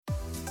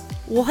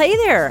Well, hey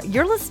there.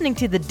 You're listening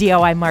to the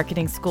DIY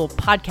Marketing School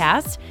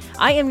podcast.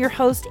 I am your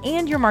host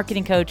and your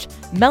marketing coach,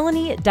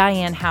 Melanie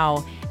Diane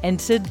Howe. And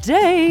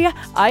today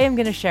I am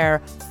going to share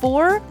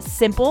 4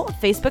 simple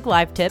Facebook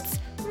Live tips,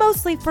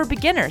 mostly for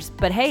beginners.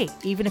 But hey,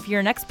 even if you're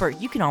an expert,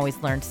 you can always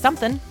learn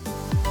something.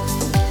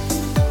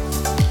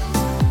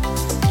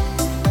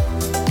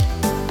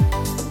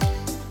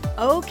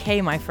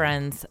 Okay, my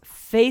friends,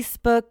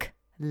 Facebook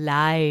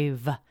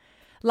Live.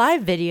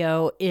 Live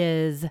video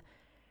is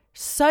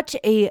such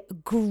a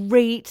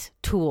great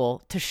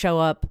tool to show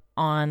up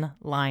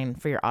online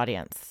for your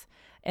audience.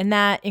 And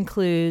that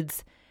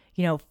includes,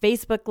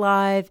 Facebook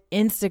Live,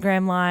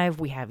 Instagram Live,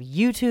 we have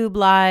YouTube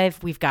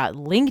Live, we've got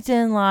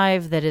LinkedIn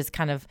Live that is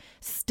kind of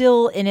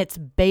still in its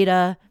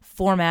beta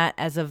format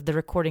as of the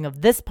recording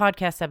of this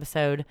podcast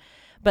episode.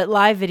 But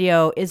live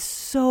video is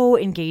so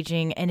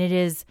engaging, and it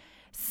is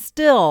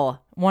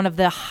still one of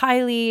the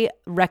highly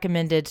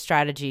recommended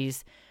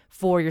strategies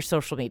for your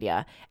social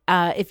media.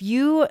 If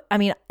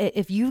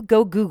you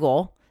go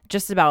Google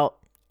just about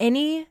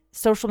any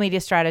social media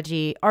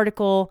strategy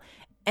article,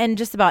 and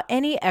just about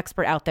any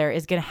expert out there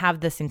is going to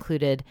have this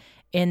included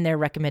in their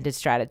recommended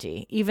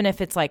strategy. Even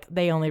if it's like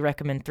they only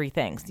recommend 3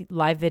 things,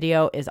 live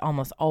video is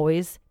almost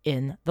always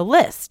in the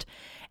list.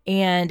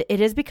 And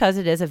it is because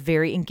it is a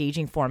very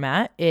engaging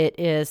format. It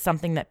is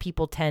something that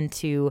people tend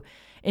to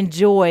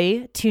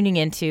enjoy tuning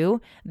into.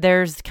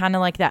 There's kind of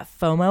like that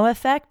FOMO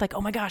effect, like,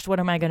 oh my gosh, what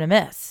am I going to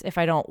miss if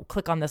I don't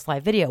click on this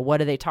live video? What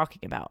are they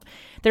talking about?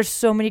 There's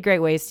so many great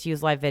ways to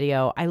use live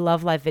video. I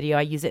love live video.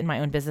 I use it in my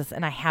own business,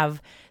 and I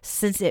have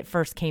since it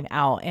first came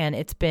out, and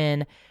it's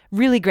been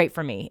really great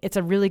for me. It's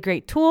a really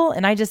great tool,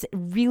 and I just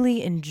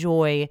really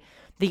enjoy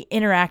the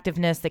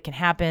interactiveness that can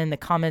happen, the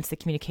comments, the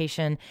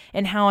communication,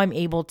 and how I'm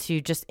able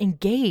to just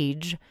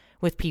engage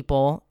with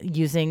people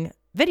using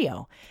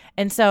video.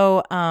 And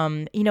so,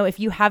 if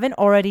you haven't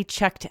already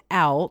checked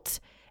out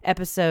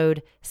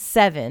episode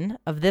 7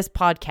 of this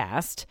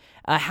podcast,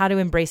 How to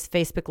Embrace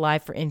Facebook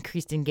Live for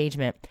Increased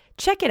Engagement,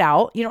 check it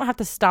out. You don't have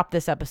to stop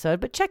this episode,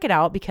 but check it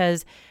out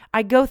because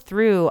I go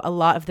through a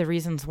lot of the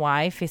reasons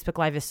why Facebook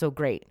Live is so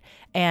great.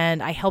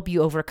 And I help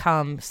you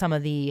overcome some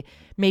of maybe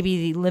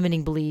the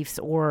limiting beliefs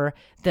or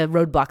the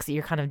roadblocks that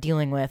you're kind of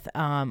dealing with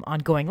on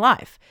going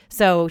live.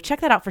 So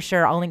check that out for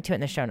sure. I'll link to it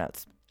in the show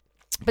notes.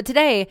 But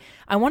today,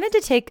 I wanted to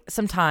take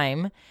some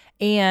time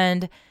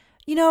and,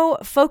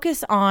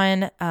 focus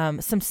on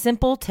some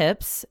simple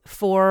tips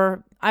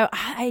for,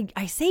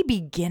 I say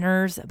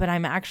beginners, but I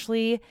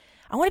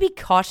want to be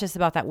cautious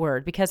about that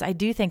word, because I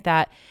do think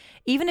that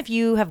even if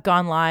you have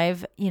gone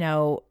live,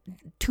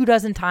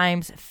 24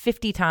 times,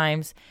 50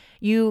 times,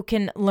 you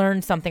can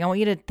learn something. I want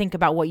you to think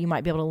about what you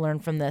might be able to learn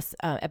from this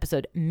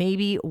episode.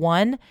 Maybe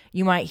 1,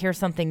 you might hear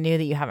something new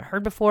that you haven't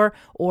heard before,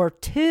 or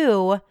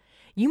 2,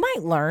 you might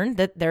learn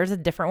that there's a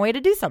different way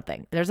to do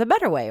something. There's a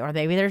better way, or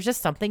maybe there's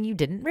just something you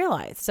didn't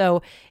realize.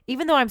 So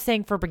even though I'm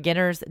saying for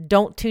beginners,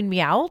 don't tune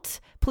me out,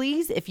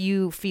 please, if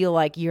you feel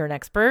like you're an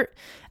expert.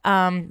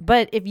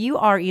 But if you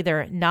are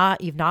either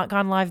you've not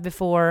gone live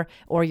before,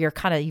 or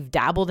you've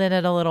dabbled in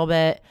it a little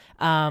bit,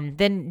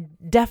 then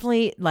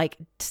definitely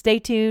stay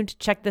tuned,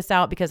 check this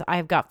out, because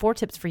I've got 4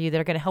 tips for you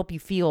that are going to help you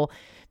feel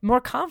more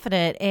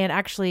confident and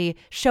actually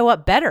show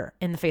up better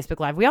in the Facebook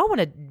Live. We all want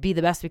to be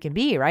the best we can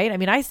be, right? I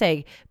mean, I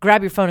say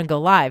grab your phone and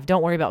go live.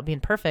 Don't worry about being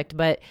perfect,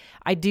 but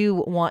I do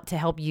want to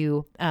help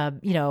you,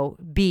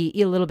 be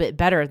a little bit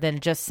better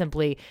than just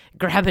simply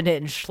grabbing it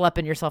and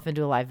schlepping yourself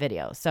into a live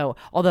video. So,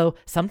 although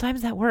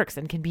sometimes that works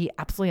and can be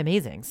absolutely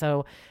amazing.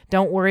 So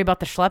don't worry about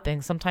the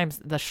schlepping. Sometimes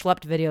the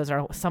schlepped videos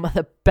are some of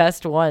the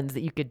best ones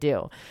that you could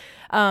do.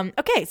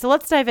 Okay, so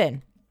let's dive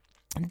in.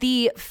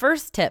 The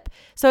first tip.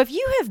 So if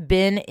you have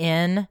been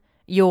in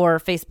your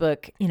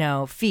Facebook,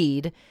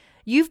 feed,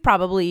 you've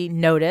probably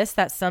noticed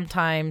that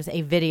sometimes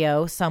a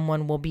video,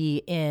 someone will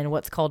be in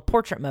what's called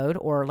portrait mode,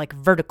 or like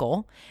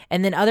vertical.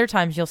 And then other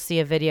times you'll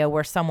see a video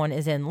where someone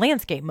is in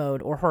landscape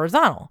mode or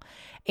horizontal.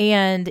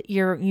 And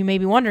you may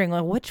be wondering,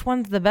 which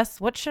one's the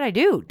best? What should I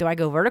do? Do I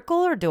go vertical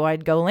or do I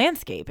go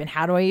landscape? And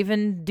how do I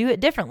even do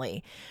it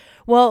differently?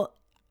 Well,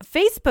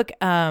 Facebook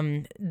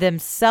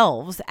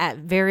themselves at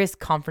various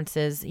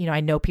conferences, I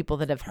know people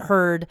that have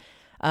heard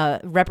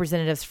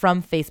representatives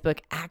from Facebook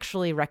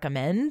actually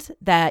recommend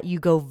that you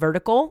go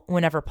vertical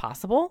whenever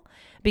possible,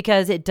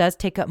 because it does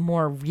take up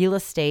more real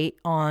estate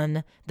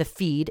on the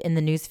feed, in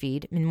the news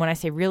feed. And when I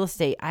say real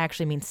estate, I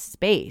actually mean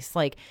space.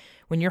 Like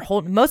when you're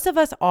most of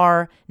us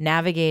are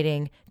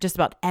navigating just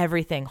about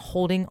everything,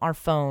 holding our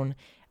phone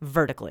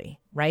vertically,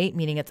 right?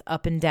 Meaning it's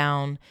up and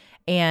down,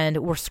 and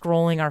we're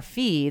scrolling our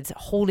feeds,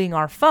 holding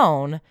our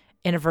phone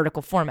in a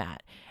vertical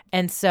format.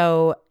 And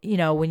so,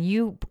 when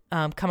you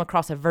come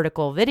across a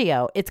vertical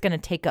video, it's going to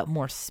take up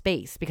more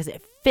space because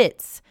it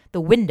fits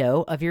the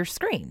window of your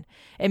screen.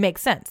 It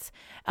makes sense.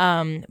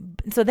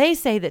 So they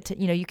say that,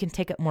 you can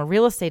take up more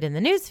real estate in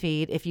the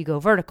newsfeed if you go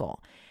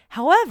vertical.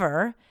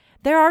 However,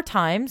 there are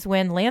times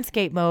when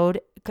landscape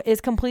mode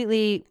is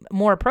completely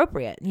more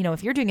appropriate.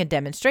 If you're doing a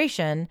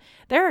demonstration,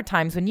 there are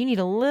times when you need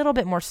a little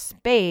bit more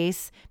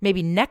space,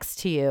 maybe next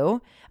to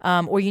you,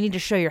 or you need to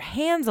show your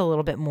hands a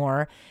little bit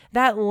more,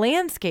 that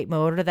landscape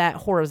mode or that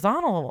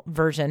horizontal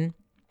version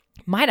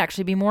might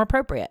actually be more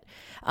appropriate.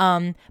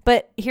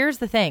 But here's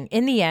the thing.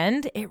 In the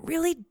end, it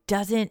really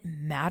doesn't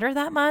matter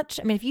that much.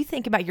 I mean, if you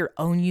think about your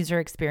own user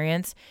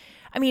experience,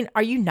 I mean,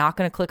 are you not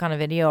going to click on a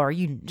video, or are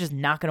you just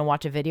not going to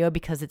watch a video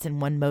because it's in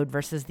one mode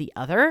versus the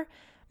other?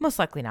 Most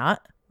likely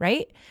not,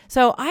 right?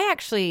 So I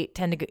actually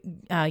tend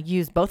to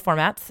use both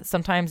formats.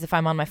 Sometimes if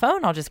I'm on my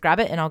phone, I'll just grab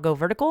it and I'll go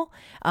vertical.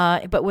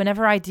 But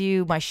whenever I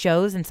do my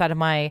shows inside of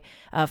my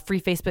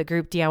free Facebook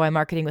group, DIY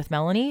Marketing with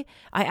Melanie,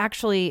 I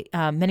actually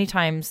many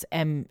times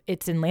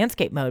it's in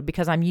landscape mode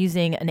because I'm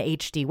using an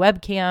HD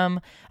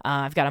webcam.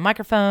 I've got a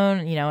microphone,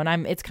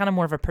 and it's kind of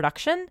more of a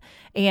production,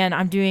 and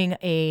I'm doing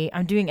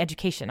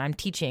education. I am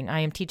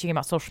teaching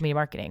about social media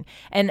marketing,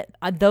 and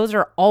those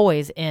are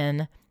always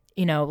in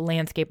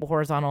landscape or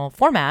horizontal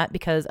format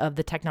because of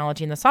the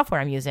technology and the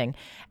software I'm using.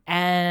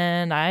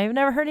 And I've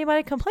never heard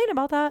anybody complain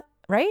about that.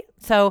 Right.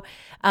 So,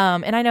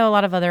 and I know a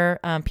lot of other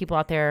people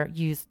out there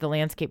use the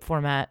landscape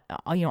format,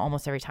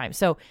 almost every time.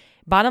 So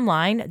bottom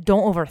line,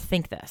 don't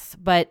overthink this,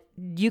 but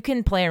you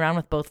can play around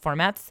with both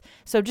formats.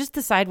 So just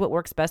decide what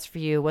works best for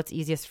you, what's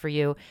easiest for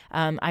you.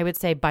 I would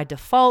say by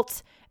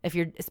default,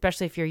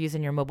 especially if you're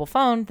using your mobile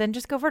phone, then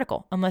just go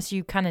vertical unless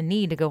you kind of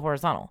need to go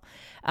horizontal.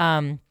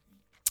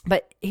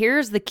 But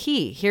here's the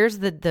key. Here's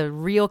the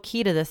real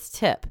key to this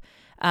tip,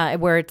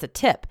 where it's a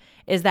tip,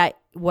 is that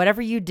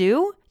whatever you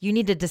do, you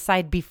need to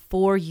decide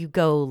before you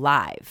go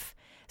live.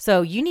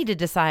 So you need to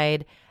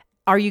decide,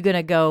 are you going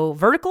to go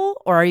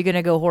vertical or are you going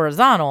to go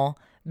horizontal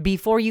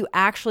before you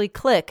actually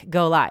click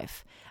go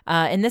live?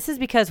 And this is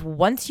because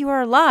once you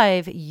are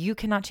live, you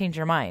cannot change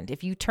your mind.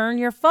 If you turn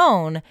your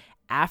phone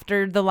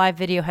after the live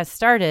video has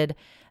started,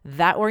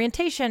 that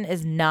orientation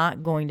is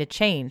not going to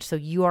change. So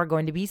you are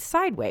going to be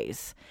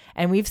sideways.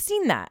 And we've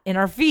seen that in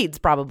our feeds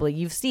probably.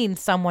 You've seen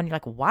someone, you're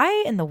like,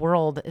 why in the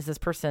world is this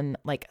person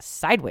like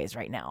sideways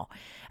right now?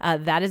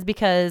 That is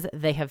because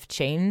they have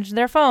changed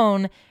their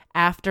phone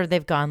after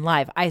they've gone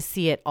live. I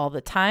see it all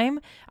the time.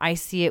 I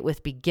see it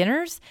with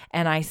beginners,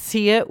 and I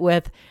see it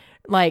with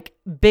like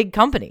big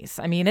companies.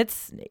 I mean,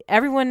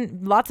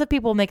 lots of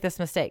people make this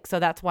mistake. So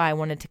that's why I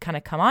wanted to kind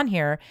of come on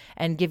here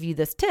and give you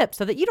this tip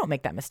so that you don't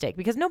make that mistake,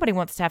 because nobody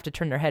wants to have to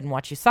turn their head and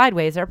watch you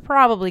sideways. They're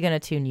probably going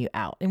to tune you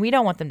out, and we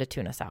don't want them to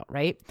tune us out,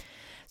 right?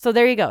 So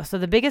there you go. So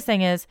the biggest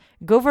thing is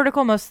go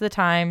vertical most of the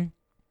time.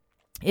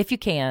 If you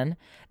can,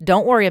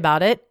 don't worry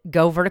about it.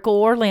 Go vertical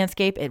or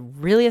landscape. It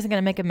really isn't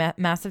going to make a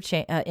massive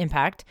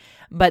impact.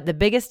 But the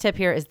biggest tip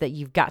here is that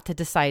you've got to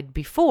decide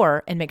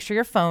before and make sure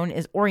your phone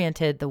is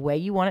oriented the way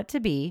you want it to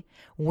be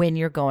when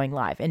you're going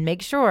live. And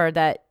make sure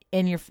that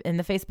in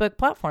the Facebook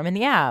platform, in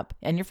the app,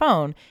 and your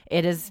phone,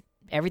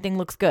 everything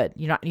looks good.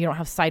 You don't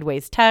have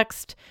sideways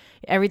text.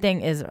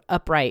 Everything is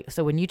upright.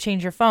 So when you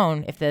change your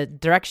phone, if the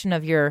direction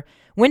of your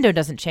window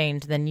doesn't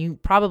change, then you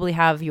probably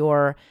have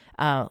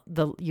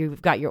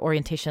you've got your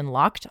orientation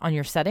locked on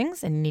your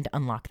settings, and you need to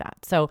unlock that.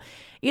 So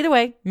either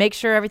way, make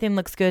sure everything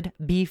looks good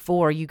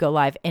before you go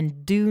live,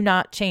 and do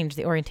not change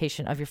the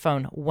orientation of your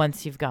phone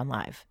once you've gone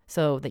live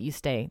so that you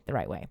stay the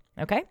right way.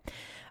 Okay.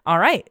 All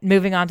right.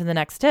 Moving on to the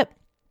next tip.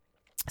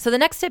 So the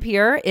next tip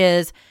here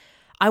is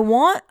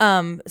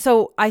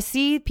so I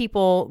see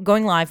people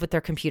going live with their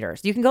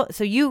computers. You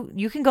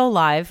can go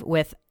live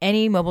with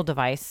any mobile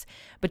device,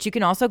 but you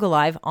can also go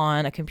live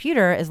on a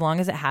computer as long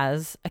as it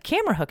has a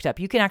camera hooked up.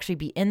 You can actually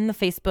be in the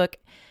Facebook,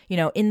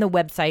 in the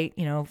website,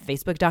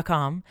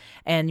 facebook.com,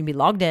 and you be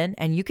logged in,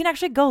 and you can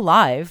actually go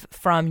live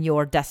from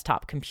your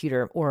desktop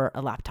computer or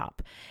a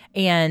laptop.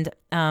 And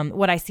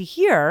what I see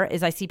here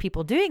is I see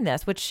people doing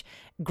this, which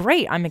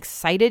great. I'm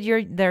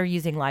excited they're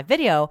using live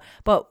video,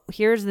 but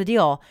here's the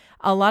deal.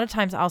 A lot of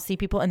times I'll see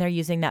people and they're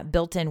using that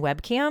built-in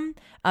webcam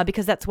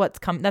because that's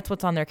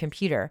what's on their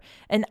computer.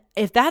 And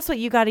if that's what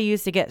you got to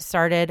use to get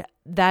started,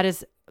 that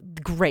is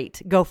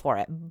great. Go for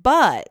it.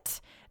 But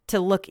to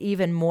look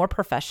even more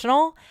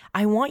professional,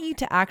 I want you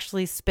to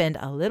actually spend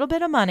a little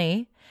bit of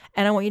money,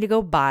 and I want you to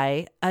go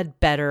buy a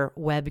better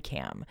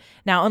webcam.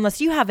 Now,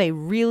 unless you have a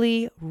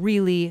really,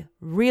 really,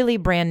 really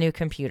brand new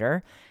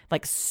computer,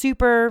 like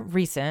super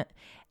recent,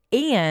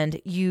 and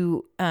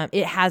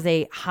it has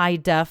a high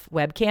def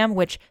webcam,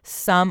 which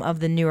some of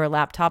the newer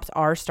laptops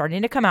are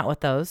starting to come out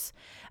with those.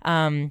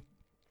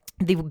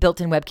 The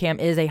built-in webcam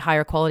is a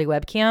higher quality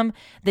webcam,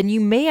 then you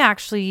may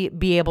actually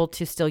be able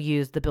to still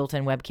use the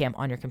built-in webcam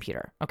on your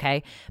computer,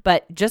 okay?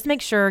 But just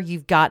make sure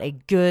you've got a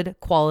good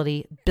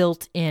quality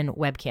built-in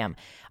webcam.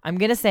 I'm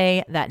going to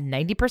say that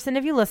 90%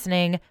 of you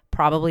listening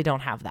probably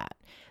don't have that.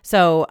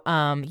 So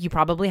you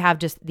probably have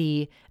just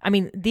these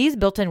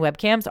built-in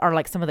webcams are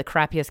like some of the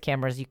crappiest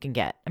cameras you can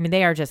get. I mean,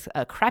 they are just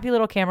a crappy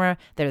little camera.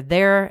 They're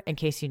there in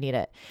case you need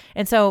it.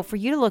 And so for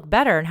you to look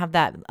better and have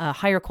that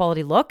higher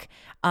quality look,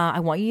 I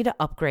want you to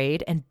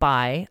upgrade and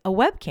buy a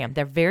webcam.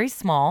 They're very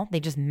small.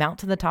 They just mount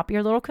to the top of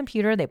your little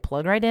computer. They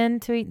plug right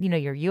into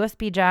your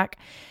USB jack,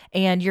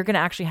 and you're going to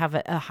actually have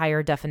a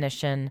higher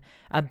definition,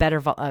 a better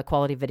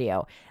quality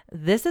video.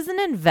 This is an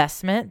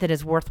investment that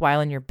is worthwhile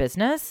in your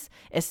business,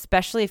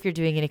 especially if you're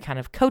doing any kind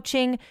of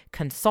coaching,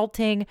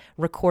 consulting,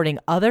 recording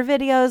other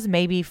videos,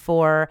 maybe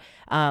for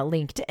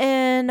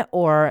LinkedIn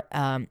or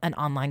an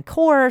online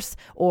course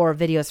or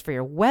videos for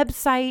your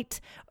website,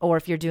 or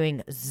if you're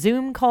doing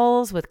Zoom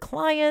calls with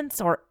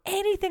clients or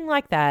anything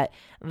like that,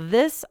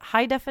 this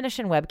high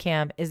definition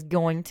webcam is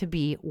going to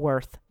be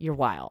worth your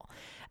while.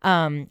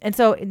 And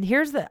so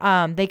here's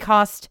they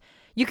cost,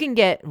 you can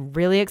get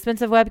really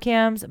expensive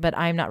webcams, but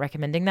I'm not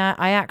recommending that.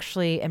 I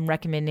actually am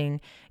recommending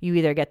you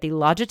either get the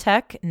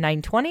Logitech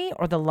 920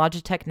 or the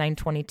Logitech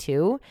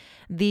 922.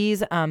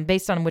 These,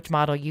 based on which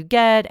model you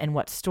get and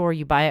what store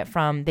you buy it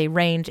from, they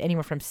range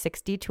anywhere from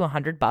 $60 to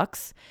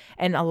 $100.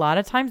 And a lot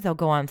of times they'll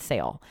go on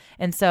sale.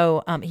 And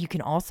so you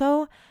can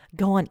also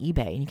go on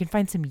eBay and you can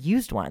find some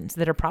used ones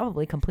that are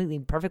probably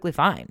perfectly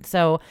fine.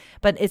 So,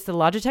 but it's the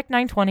Logitech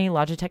 920,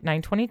 Logitech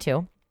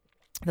 922.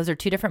 Those are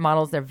two different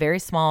models. They're very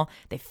small.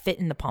 They fit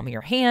in the palm of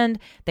your hand.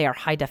 They are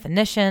high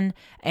definition,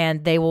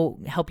 and they will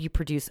help you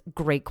produce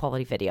great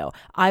quality video.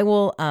 I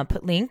will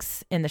put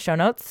links in the show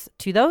notes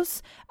to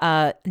those.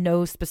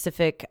 No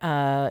specific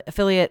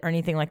affiliate or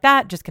anything like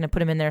that. Just going to put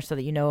them in there so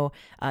that you know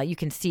you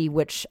can see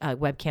which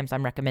webcams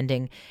I'm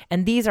recommending.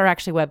 And these are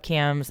actually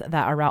webcams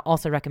that are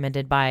also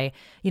recommended by,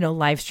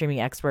 live streaming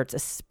experts,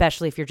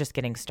 especially if you're just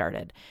getting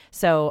started.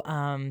 So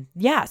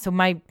so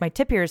my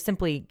tip here is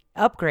simply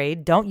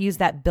upgrade. Don't use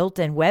that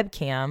built-in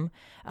webcam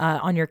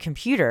on your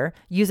computer.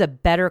 Use a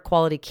better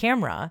quality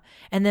camera.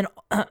 And then,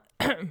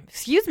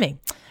 excuse me,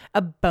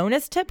 a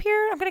bonus tip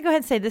here. I'm going to go ahead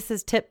and say this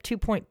is tip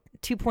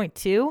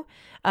 2.2.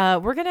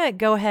 We're going to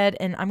go ahead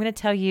and I'm going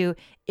to tell you,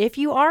 if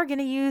you are going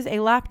to use a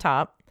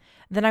laptop,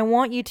 then I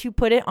want you to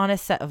put it on a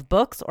set of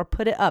books or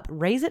put it up,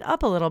 raise it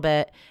up a little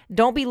bit.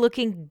 Don't be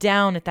looking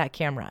down at that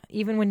camera.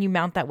 Even when you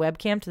mount that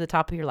webcam to the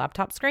top of your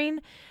laptop screen,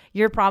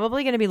 you're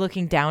probably going to be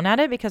looking down at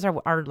it because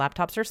our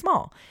laptops are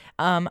small.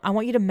 I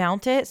want you to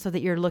mount it so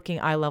that you're looking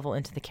eye level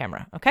into the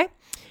camera. Okay.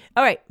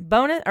 All right.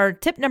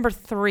 Tip number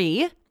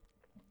 3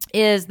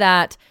 is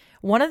that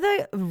one of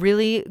the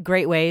really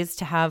great ways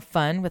to have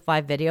fun with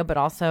live video, but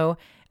also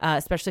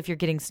especially if you're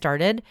getting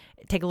started,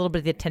 take a little bit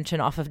of the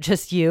attention off of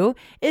just you,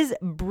 is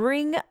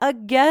bring a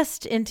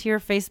guest into your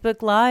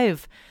Facebook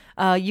Live.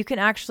 You can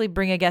actually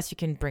bring a guest. You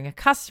can bring a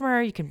customer.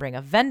 You can bring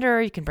a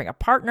vendor. You can bring a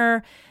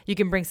partner. You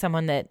can bring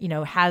someone that,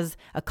 has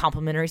a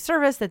complimentary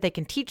service that they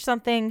can teach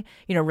something,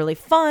 really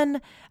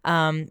fun.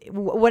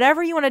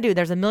 Whatever you want to do,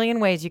 there's a million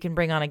ways you can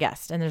bring on a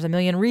guest, and there's a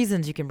million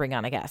reasons you can bring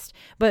on a guest.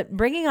 But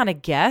bringing on a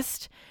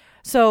guest,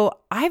 so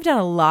I've done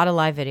a lot of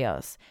live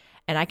videos,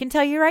 and I can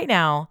tell you right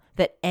now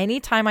that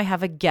anytime I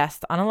have a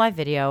guest on a live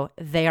video,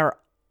 they are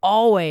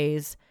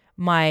always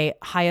my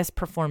highest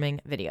performing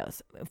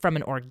videos from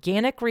an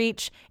organic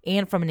reach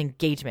and from an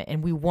engagement.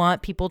 And we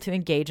want people to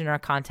engage in our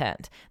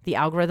content. The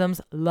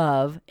algorithms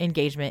love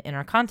engagement in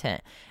our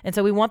content. And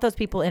so we want those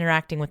people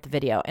interacting with the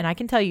video. And I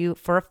can tell you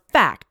for a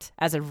fact,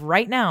 as of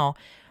right now,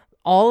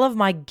 all of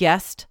my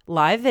guest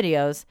live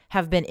videos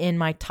have been in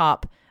my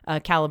top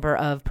caliber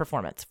of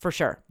performance, for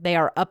sure. They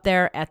are up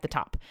there at the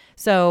top.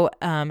 So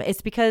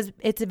it's because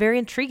it's very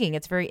intriguing.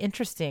 It's very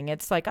interesting.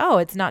 It's like, oh,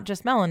 it's not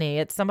just Melanie,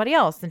 it's somebody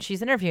else, and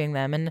she's interviewing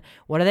them. And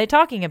what are they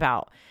talking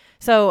about?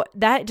 So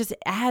that just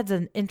adds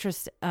an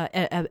interest,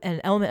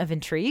 an element of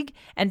intrigue,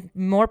 and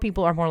more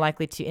people are more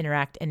likely to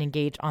interact and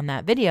engage on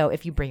that video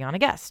if you bring on a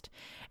guest.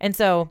 And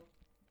so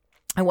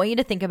I want you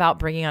to think about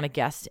bringing on a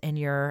guest in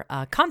your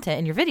content,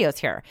 in your videos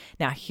here.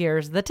 Now,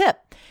 here's the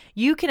tip.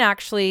 You can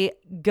actually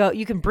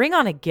you can bring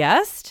on a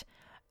guest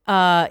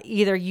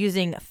either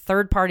using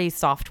third-party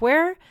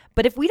software,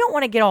 but if we don't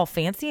want to get all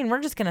fancy and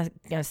we're just going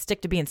to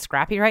stick to being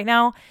scrappy right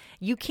now,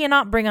 you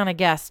cannot bring on a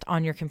guest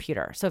on your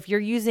computer. So if you're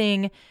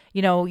using,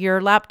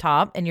 your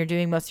laptop and you're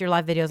doing most of your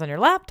live videos on your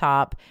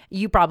laptop,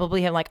 you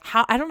probably have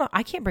I don't know,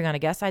 I can't bring on a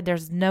guest.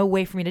 There's no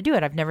way for me to do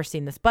it. I've never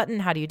seen this button.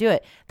 How do you do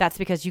it? That's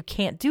because you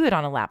can't do it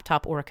on a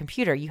laptop or a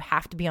computer. You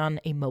have to be on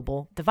a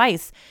mobile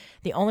device.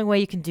 The only way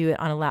you can do it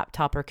on a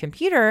laptop or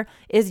computer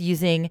is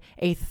using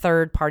a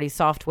third-party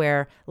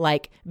software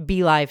like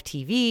BeLive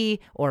TV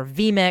or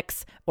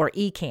vMix or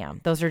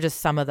Ecamm. Those are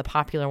just some of the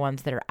popular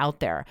ones that are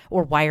out there,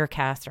 or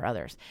Wirecast or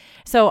others.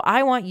 So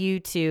I want you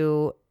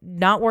to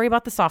not worry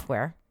about the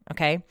software,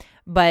 okay?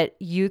 But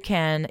you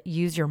can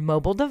use your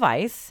mobile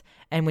device,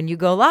 and when you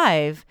go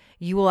live,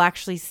 you will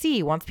actually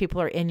see, once people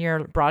are in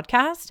your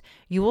broadcast,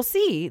 you will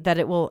see that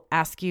it will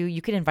ask you,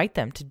 you can invite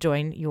them to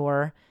join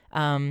your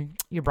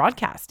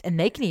broadcast, and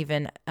they can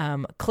even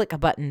click a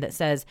button that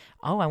says,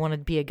 oh, I want to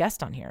be a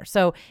guest on here.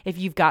 So if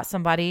you've got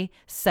somebody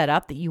set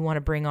up that you want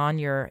to bring on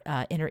your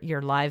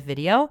live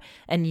video,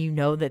 and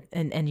that,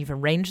 and you've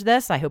arranged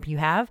this, I hope you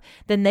have,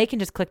 then they can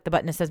just click the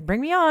button that says,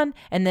 bring me on,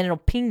 and then it'll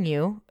ping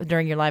you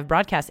during your live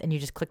broadcast, and you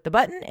just click the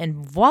button, and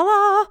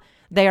voila,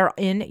 they are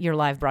in your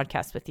live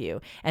broadcast with you.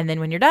 And then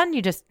when you're done,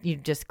 you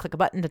just click a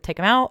button to take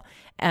them out,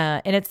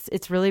 and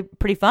it's really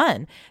pretty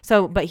fun.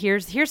 So, but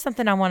here's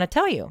something I want to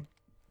tell you.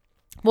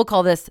 We'll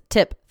call this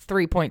tip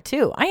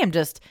 3.2. I am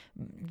just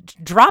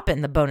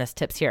dropping the bonus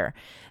tips here.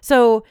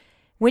 So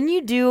when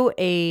you do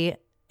a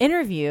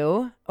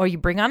interview or you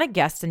bring on a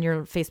guest in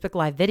your Facebook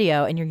Live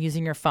video and you're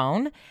using your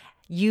phone,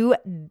 you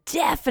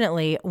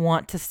definitely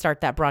want to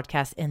start that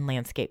broadcast in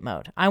landscape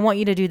mode. I want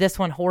you to do this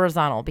one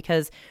horizontal,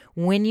 because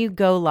when you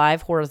go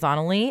live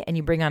horizontally and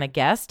you bring on a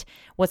guest,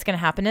 what's going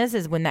to happen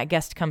is when that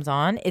guest comes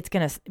on, it's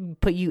going to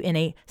put you in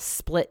a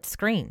split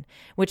screen,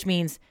 which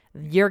means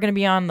you're going to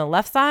be on the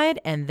left side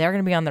and they're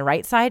going to be on the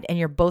right side, and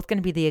you're both going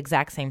to be the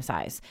exact same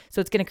size.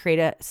 So it's going to create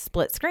a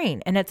split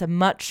screen, and it's a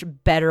much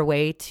better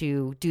way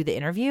to do the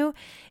interview.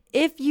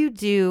 If you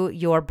do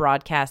your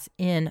broadcast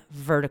in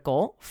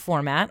vertical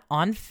format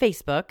on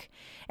Facebook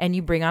and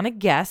you bring on a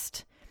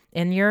guest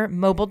in your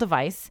mobile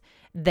device,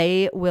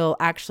 they will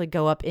actually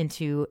go up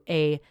into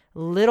a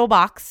little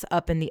box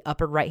up in the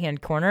upper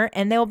right-hand corner,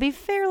 and they'll be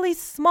fairly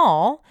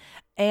small.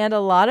 And a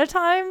lot of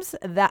times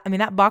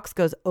that box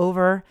goes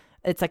over.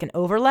 It's like an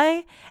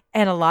overlay,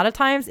 and a lot of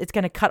times it's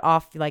going to cut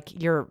off like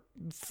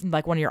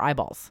one of your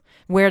eyeballs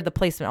where the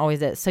placement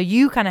always is. So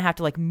you kind of have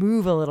to like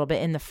move a little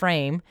bit in the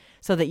frame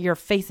so that your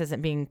face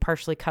isn't being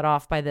partially cut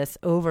off by this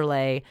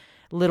overlay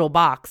little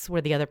box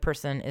where the other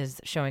person is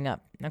showing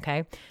up.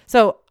 Okay.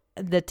 So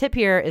the tip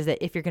here is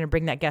that if you're going to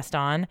bring that guest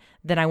on,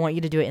 then I want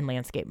you to do it in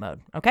landscape mode.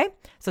 Okay.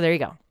 So there you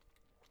go.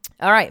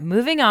 All right.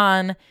 Moving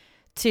on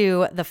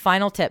to the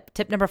final tip,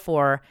 tip number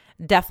 4,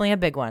 definitely a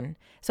big one.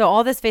 So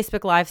all this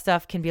Facebook Live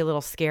stuff can be a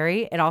little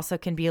scary. It also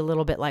can be a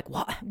little bit like,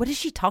 what is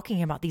she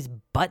talking about? These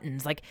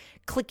buttons, like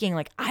clicking,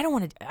 like I don't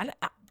want to,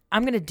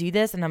 I'm going to do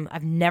this and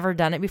I've never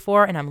done it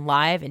before and I'm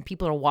live and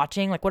people are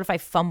watching. Like what if I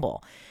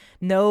fumble?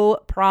 No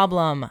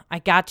problem. I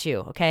got you.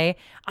 Okay.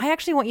 I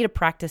actually want you to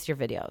practice your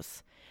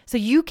videos. So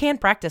you can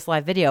practice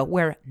live video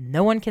where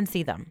no one can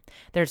see them.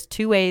 There's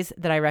 2 ways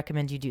that I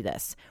recommend you do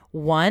this.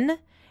 One,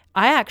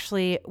 I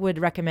actually would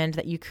recommend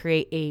that you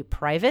create a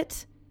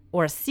private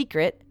or a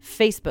secret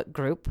Facebook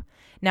group.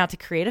 Now, to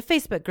create a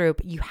Facebook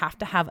group, you have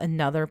to have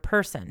another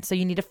person. So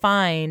you need to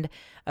find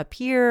a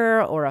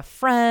peer or a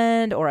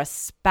friend or a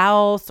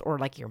spouse or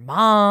like your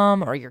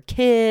mom or your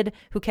kid,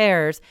 who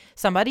cares,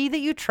 somebody that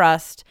you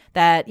trust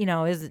that,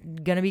 is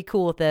going to be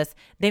cool with this.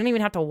 They don't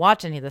even have to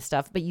watch any of this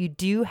stuff, but you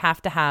do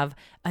have to have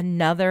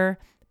another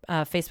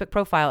Facebook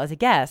profile as a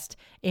guest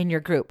in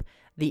your group.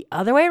 The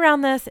other way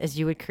around this is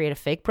you would create a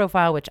fake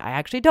profile, which I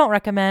actually don't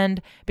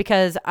recommend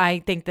because I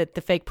think that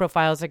the fake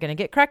profiles are going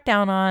to get cracked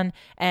down on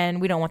and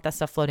we don't want that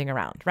stuff floating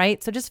around,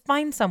 right? So just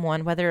find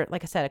someone, whether,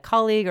 like I said, a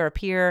colleague or a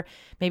peer,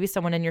 maybe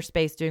someone in your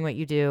space doing what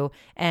you do,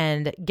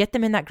 and get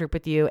them in that group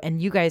with you,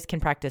 and you guys can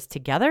practice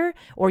together,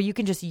 or you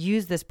can just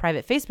use this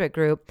private Facebook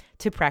group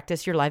to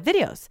practice your live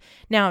videos.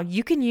 Now,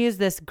 you can use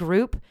this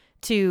group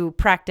to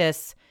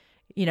practice,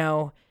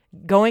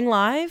 going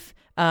live,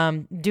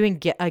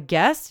 doing a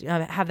guest,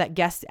 have that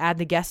guest, add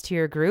the guest to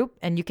your group,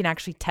 and you can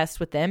actually test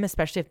with them,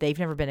 especially if they've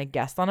never been a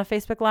guest on a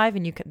Facebook Live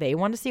and they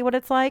want to see what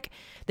it's like.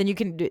 Then you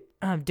can do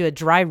a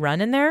dry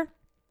run in there.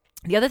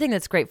 The other thing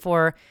that's great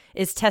for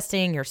is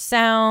testing your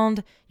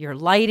sound, your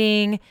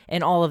lighting,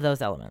 and all of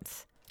those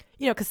elements.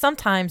 Because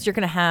sometimes you're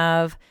going to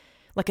have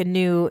like a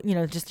new,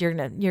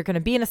 you're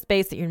gonna be in a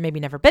space that you've maybe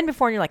never been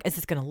before, and you're like, is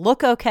this gonna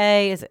look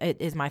okay?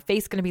 Is my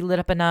face gonna be lit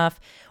up enough?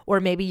 Or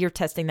maybe you're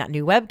testing that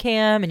new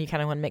webcam and you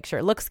kind of want to make sure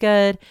it looks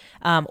good.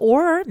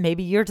 Or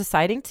maybe you're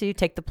deciding to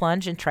take the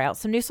plunge and try out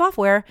some new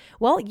software.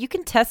 Well, you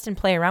can test and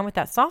play around with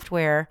that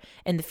software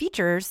and the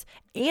features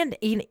and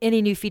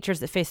any new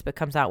features that Facebook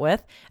comes out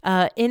with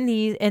in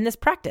this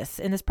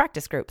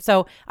practice group.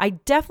 So I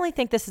definitely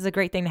think this is a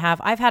great thing to have.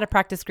 I've had a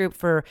practice group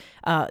for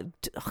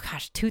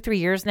 2-3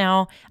 years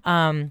now.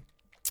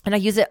 And I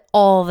use it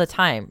all the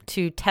time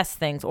to test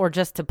things or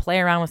just to play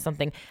around with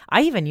something.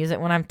 I even use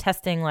it when I'm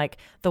testing like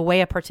the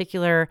way a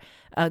particular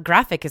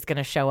graphic is going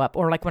to show up,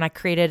 or like when I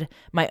created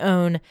my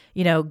own,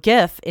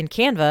 GIF in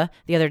Canva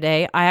the other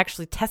day, I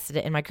actually tested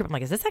it in my group. I'm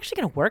like, is this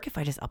actually going to work if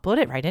I just upload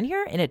it right in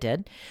here? And it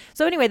did.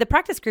 So anyway, the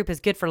practice group is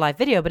good for live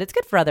video, but it's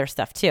good for other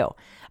stuff too.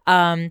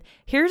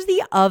 Here's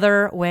the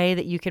other way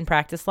that you can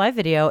practice live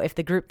video. If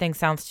the group thing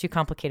sounds too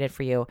complicated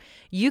for you,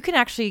 you can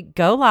actually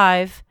go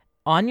live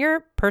on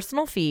your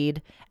personal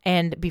feed,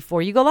 and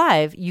before you go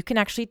live, you can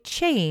actually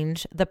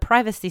change the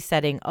privacy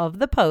setting of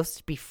the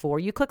post before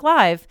you click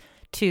live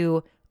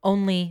to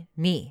only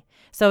me.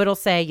 So it'll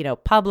say,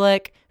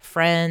 public,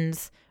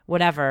 friends,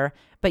 whatever,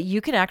 but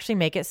you can actually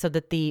make it so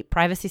that the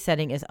privacy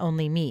setting is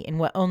only me. And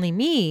what only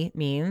me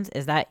means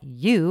is that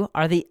you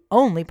are the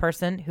only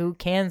person who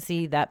can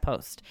see that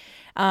post,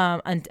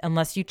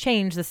 unless you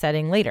change the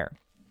setting later.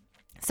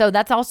 So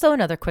that's also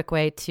another quick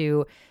way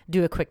to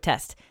do a quick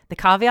test. The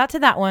caveat to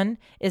that one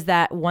is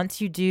that once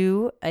you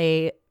do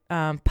a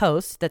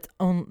post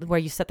where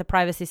you set the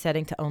privacy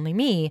setting to only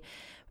me,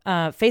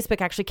 Facebook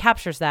actually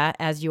captures that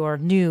as your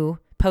new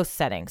post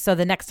setting. So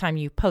the next time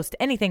you post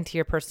anything to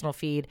your personal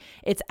feed,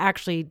 it's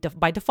actually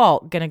by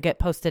default going to get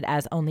posted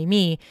as only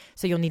me.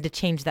 So you'll need to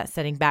change that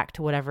setting back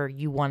to whatever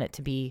you want it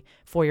to be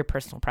for your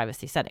personal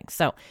privacy settings.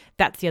 So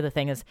that's the other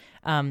thing is,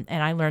 and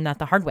I learned that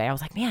the hard way. I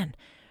was like, man,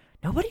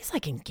 nobody's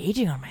like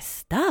engaging on my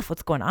stuff.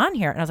 What's going on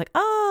here? And I was like,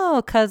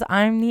 oh, because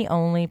I'm the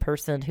only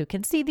person who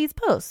can see these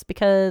posts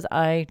because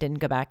I didn't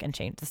go back and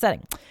change the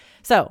setting.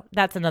 So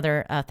that's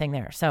another thing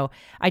there. So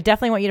I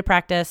definitely want you to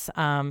practice.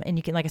 And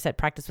you can, like I said,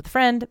 practice with a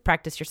friend,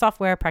 practice your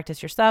software,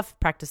 practice your stuff,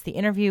 practice the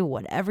interview,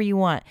 whatever you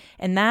want.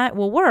 And that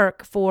will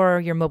work for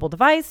your mobile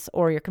device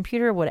or your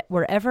computer,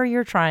 wherever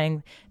you're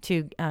trying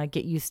to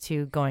get used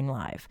to going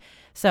live.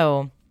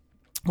 So,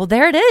 well,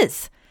 there it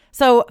is.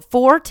 So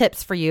 4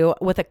 tips for you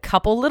with a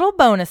couple little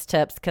bonus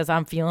tips because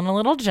I'm feeling a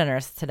little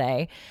generous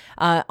today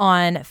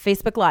on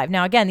Facebook Live.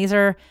 Now, again, these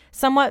are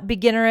somewhat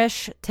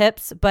beginnerish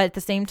tips, but at the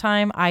same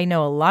time, I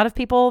know a lot of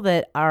people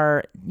that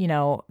are,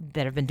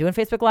 that have been doing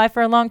Facebook Live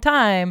for a long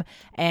time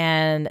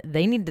and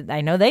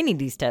I know they need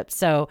these tips.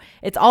 So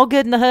it's all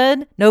good in the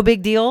hood. No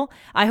big deal.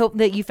 I hope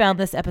that you found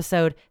this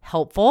episode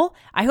helpful.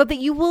 I hope that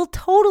you will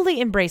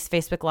totally embrace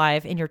Facebook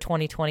Live in your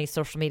 2020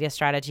 social media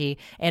strategy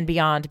and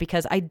beyond,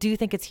 because I do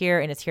think it's here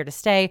and it's here to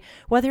stay,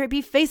 whether it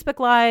be Facebook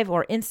Live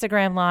or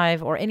Instagram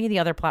Live or any of the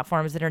other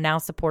platforms that are now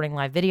supporting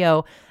live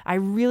video. I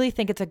really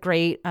think it's a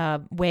great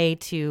way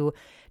to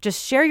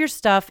just share your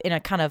stuff in a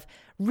kind of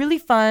really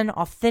fun,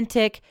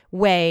 authentic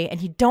way.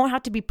 And you don't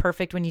have to be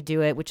perfect when you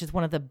do it, which is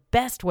one of the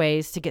best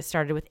ways to get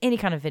started with any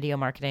kind of video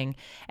marketing.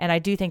 And I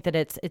do think that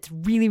it's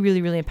really,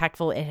 really, really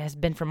impactful. It has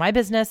been for my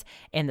business,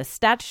 and the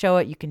stats show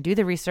it. You can do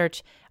the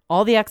research.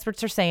 All the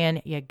experts are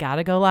saying you got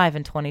to go live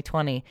in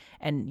 2020,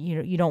 and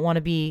you don't want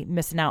to be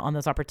missing out on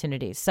those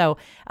opportunities. So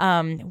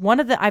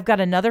I've got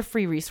another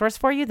free resource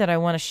for you that I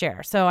want to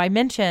share. So I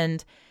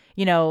mentioned,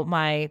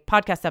 my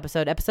podcast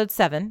episode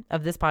 7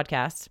 of this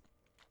podcast,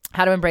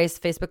 how to embrace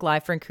Facebook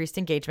Live for increased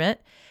engagement.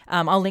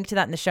 I'll link to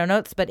that in the show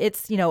notes, but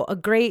it's,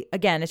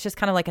 it's just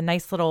kind of like a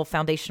nice little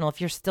foundational.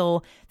 If you're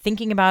still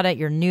thinking about it,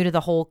 you're new to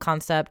the whole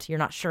concept, you're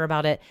not sure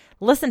about it,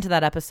 listen to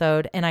that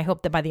episode. And I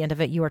hope that by the end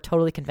of it, you are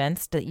totally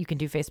convinced that you can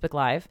do Facebook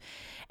Live.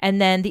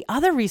 And then the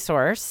other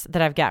resource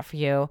that I've got for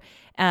you,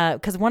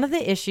 because one of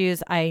the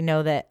issues I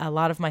know that a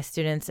lot of my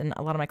students and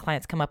a lot of my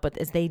clients come up with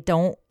is they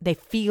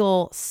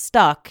feel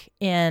stuck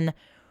in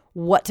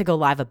what to go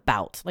live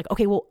about. Like,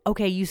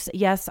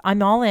 yes,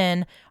 I'm all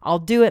in. I'll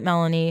do it,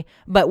 Melanie.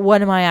 But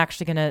what am I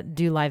actually going to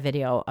do live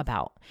video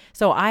about?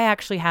 So I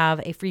actually have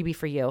a freebie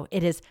for you.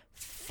 It is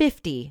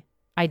 50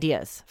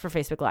 ideas for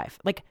Facebook Live,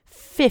 like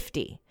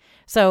 50.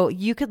 So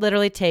you could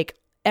literally take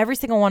every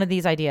single one of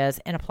these ideas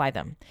and apply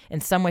them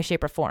in some way,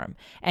 shape, or form.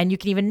 And you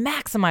can even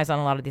maximize on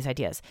a lot of these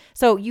ideas.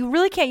 So you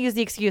really can't use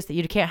the excuse that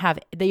you don't have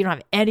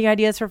any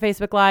ideas for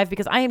Facebook Live,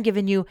 because I am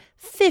giving you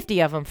 50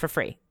 of them for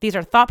free. These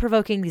are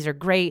thought-provoking. These are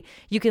great.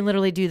 You can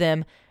literally do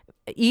them,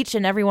 each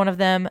and every one of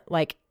them,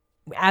 like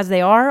as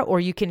they are, or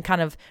you can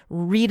kind of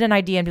read an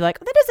idea and be like,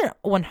 that doesn't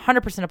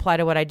 100% apply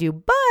to what I do,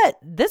 but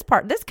this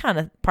kind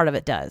of part of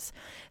it does.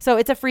 So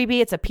it's a freebie.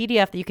 It's a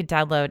PDF that you can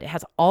download. It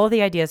has all of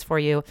the ideas for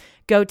you.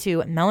 Go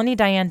to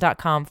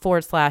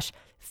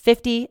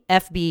melaniediane.com/50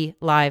 FB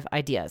live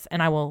ideas.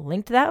 And I will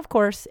link to that, of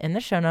course, in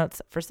the show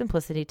notes for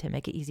simplicity to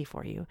make it easy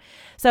for you.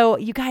 So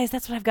you guys,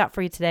 that's what I've got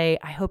for you today.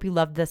 I hope you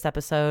loved this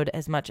episode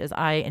as much as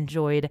I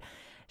enjoyed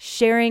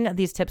sharing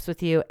these tips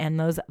with you and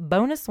those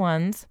bonus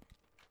ones.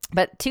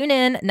 But tune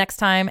in next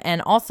time.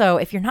 And also,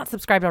 if you're not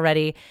subscribed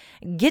already,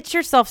 get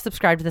yourself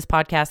subscribed to this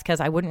podcast, because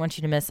I wouldn't want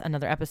you to miss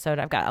another episode.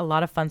 I've got a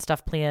lot of fun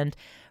stuff planned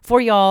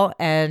for y'all,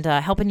 and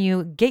helping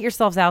you get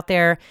yourselves out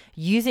there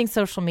using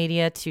social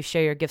media to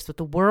share your gifts with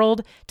the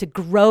world, to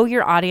grow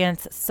your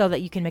audience so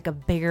that you can make a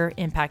bigger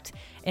impact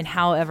in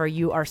however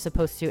you are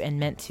supposed to and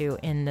meant to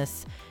in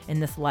this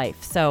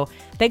life. So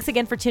thanks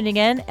again for tuning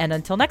in. And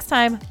until next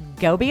time,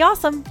 go be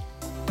awesome.